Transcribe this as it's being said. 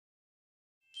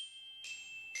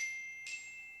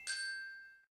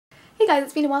guys,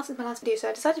 it's been a while since my last video, so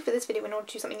I decided for this video in order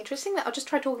to do something interesting that I'll just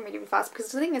try talking really fast, because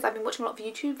the thing is I've been watching a lot of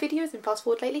YouTube videos and fast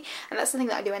forward lately, and that's the thing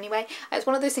that I do anyway. And it's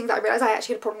one of those things that I realised I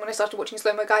actually had a problem when I started watching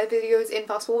slow-mo guide videos in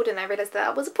fast forward, and I realised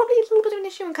that was probably a little bit of an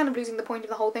issue and kind of losing the point of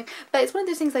the whole thing. But it's one of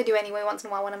those things I do anyway once in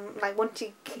a while when I'm like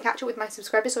wanting to catch up with my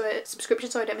subscribers or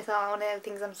subscriptions, so I don't miss out on any of the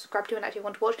things I'm subscribed to and actually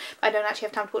want to watch. But I don't actually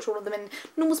have time to watch all of them in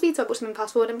normal speed, so I watch them in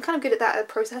fast forward. I'm kind of good at that, at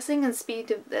processing and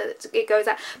speed it goes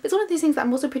at. But it's one of these things that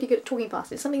I'm also pretty good at talking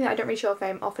fast. It's something that I don't really show off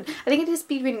very often. I think I did a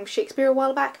speed reading of Shakespeare a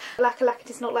while back. Alack, alack, it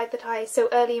is not like that I, so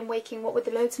early in waking, what with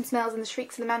the loathsome smells and the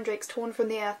shrieks of the mandrakes torn from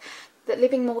the earth, that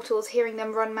living mortals, hearing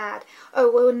them, run mad.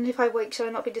 Oh, well, and if I wake, shall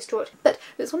I not be distraught? But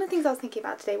it's one of the things I was thinking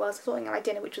about today while I was sorting out my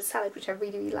dinner, which was salad, which I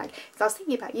really, really like. So I was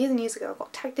thinking about years and years ago, I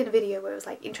got tagged in a video where it was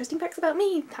like, interesting facts about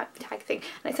me type tag thing.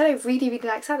 And I said I really, really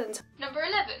like salad. Number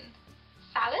 11.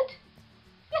 Salad?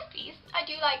 Yes, please. I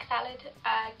do like salad.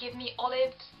 Give me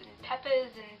olives and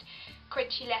peppers and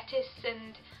crunchy lettuce,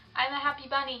 and I'm a happy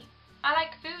bunny. I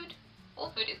like food. All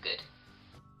food is good.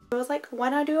 I was like, why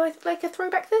not do like a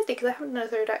throwback Thursday, because I haven't done a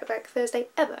throwback Thursday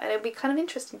ever, and it'd be kind of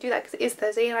interesting to do that because it is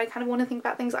Thursday and I kind of want to think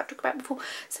about things that I've talked about before.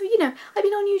 So, you know, I've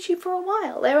been on YouTube for a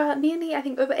while. There are nearly, I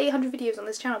think, over 800 videos on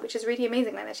this channel, which is really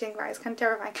amazing, and I actually think that is kind of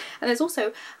terrifying. And there's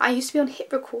also, I used to be on Hit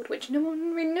Record, which no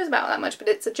one really knows about that much, but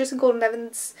it's a Joseph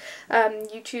Gordon-Levitt's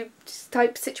YouTube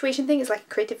type situation thing. It's like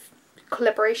a creative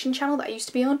collaboration channel that I used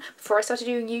to be on before I started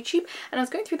doing YouTube, and I was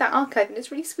going through that archive, and it's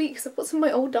really sweet because I've got some of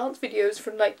my old dance videos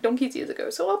from like donkeys years ago,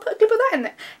 so I'll put a clip of that in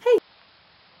there. Hey!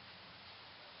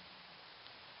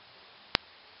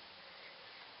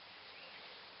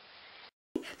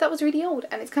 That was really old,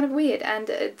 and it's kind of weird, and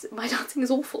my dancing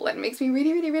is awful, and it makes me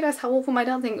really, really realise how awful my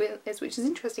dancing is, which is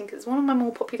interesting because it's one of my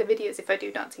more popular videos if I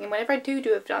do dancing, and whenever I do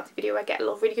a dancing video I get a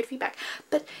lot of really good feedback,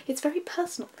 but it's very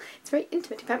personal, it's very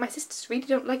intimate. In fact, my sisters really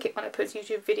don't like it when I post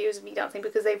YouTube videos of me dancing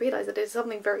because they realise that it's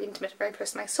something very intimate and very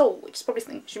close to my soul, which is probably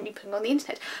something I shouldn't be putting on the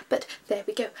internet, but there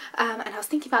we go. And I was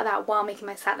thinking about that while making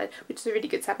my salad, which is a really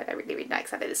good salad. I really, really like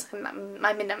salad. It's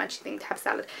my midnight magic thing to have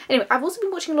salad. Anyway, I've also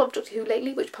been watching a lot of Doctor Who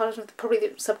lately, which part of probably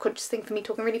the subconscious thing for me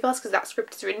talking really fast because that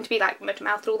script is written to be like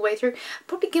mouthed all the way through.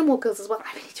 Probably Gilmore Girls as well.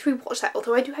 I really need to rewatch that,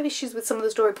 although I do have issues with some of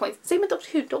the story points. Same with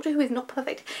Doctor Who. Doctor Who is not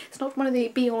perfect. It's not one of the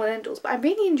be-all and end-alls, but I'm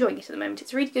really enjoying it at the moment.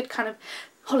 It's a really good kind of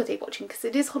holiday watching because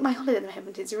it is my holiday at the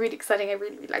moment. It's really exciting. I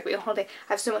really, really like being on holiday.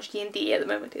 I have so much D&D at the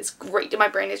moment. It's great. My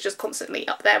brain is just constantly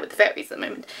up there with the fairies at the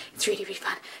moment. It's really, really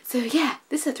fun. So yeah,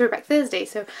 this is a throwback Thursday,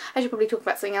 so I should probably talk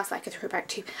about something else that I could throw back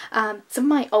to. Some of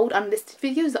my old unlisted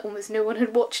videos that almost no one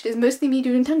had watched is mostly me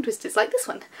doing tongue twisters like this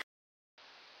one.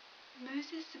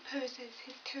 Moses supposes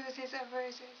his toes are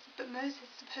roses, but Moses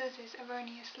supposes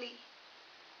erroneously.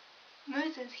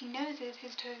 Moses, he knowses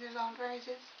his toes aren't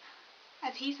roses,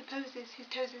 as he supposes his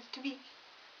toes to be.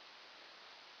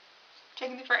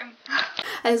 Checking the frame.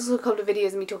 And there's also a couple of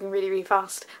videos of me talking really, really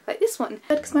fast, like this one.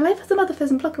 Because my life as a mother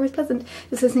pheasant plucker is pleasant.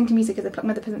 Just listening to music as I pluck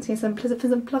mother pheasants. Yes, I'm a pleasant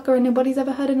pheasant plucker, and nobody's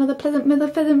ever heard another pleasant mother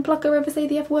pheasant plucker ever say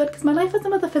the F word. Because my life as a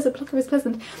mother pheasant plucker is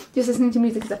pleasant. Just listening to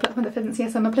music as I pluck mother pheasants.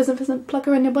 Yes, I'm a pleasant pheasant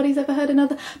plucker, and nobody's ever heard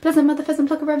another pleasant mother pheasant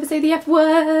plucker ever say the F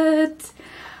word.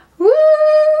 Woo!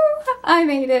 I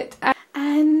made it.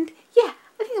 And yeah,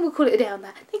 I think we'll call it a day on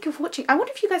that. Thank you for watching. I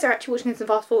wonder if you guys are actually watching this in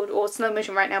fast forward or slow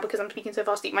motion right now, because I'm speaking so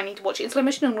fast that you might need to watch it in slow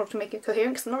motion in order to make it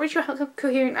coherent, because I'm not really sure how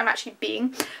coherent I'm actually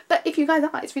being. But if you guys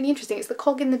are, it's really interesting. It's the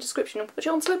cog in the description. Watch it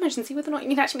on slow motion, see whether or not you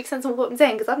can actually make sense of what I'm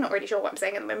saying, because I'm not really sure what I'm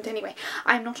saying at the moment anyway.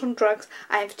 I'm not on drugs.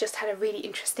 I've just had a really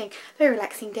interesting, very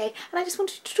relaxing day, and I just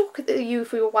wanted to talk to you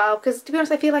for a while, because to be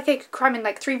honest I feel like I could cram in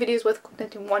like 3 videos worth of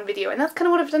content in one video, and that's kind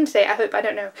of what I've done today. I hope. I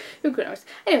don't know. Who knows?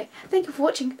 Anyway, thank you for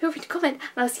watching. Feel free to comment,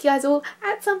 and I'll see you guys all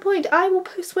at some point. I will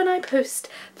post when I post.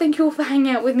 Thank you all for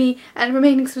hanging out with me and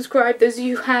remaining subscribed. Those of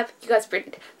you who have, you guys are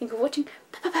brilliant. Thank you for watching.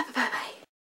 Bye bye bye bye bye.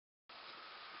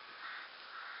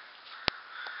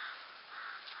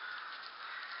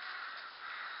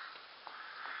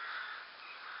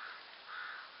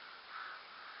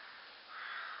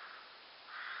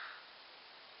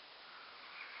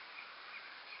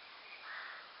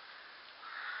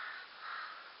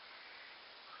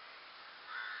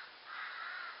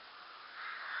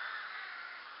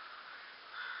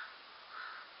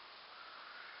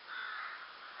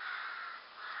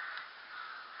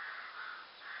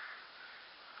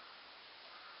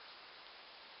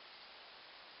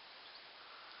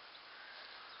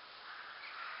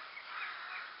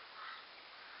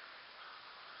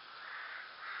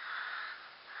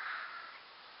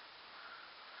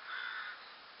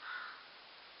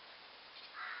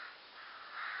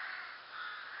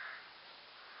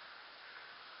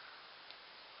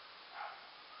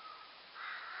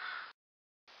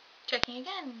 Checking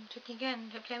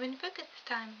again. Hopefully I'm in focus this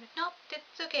time. If not,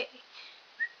 it's okay.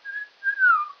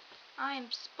 I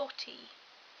am spotty.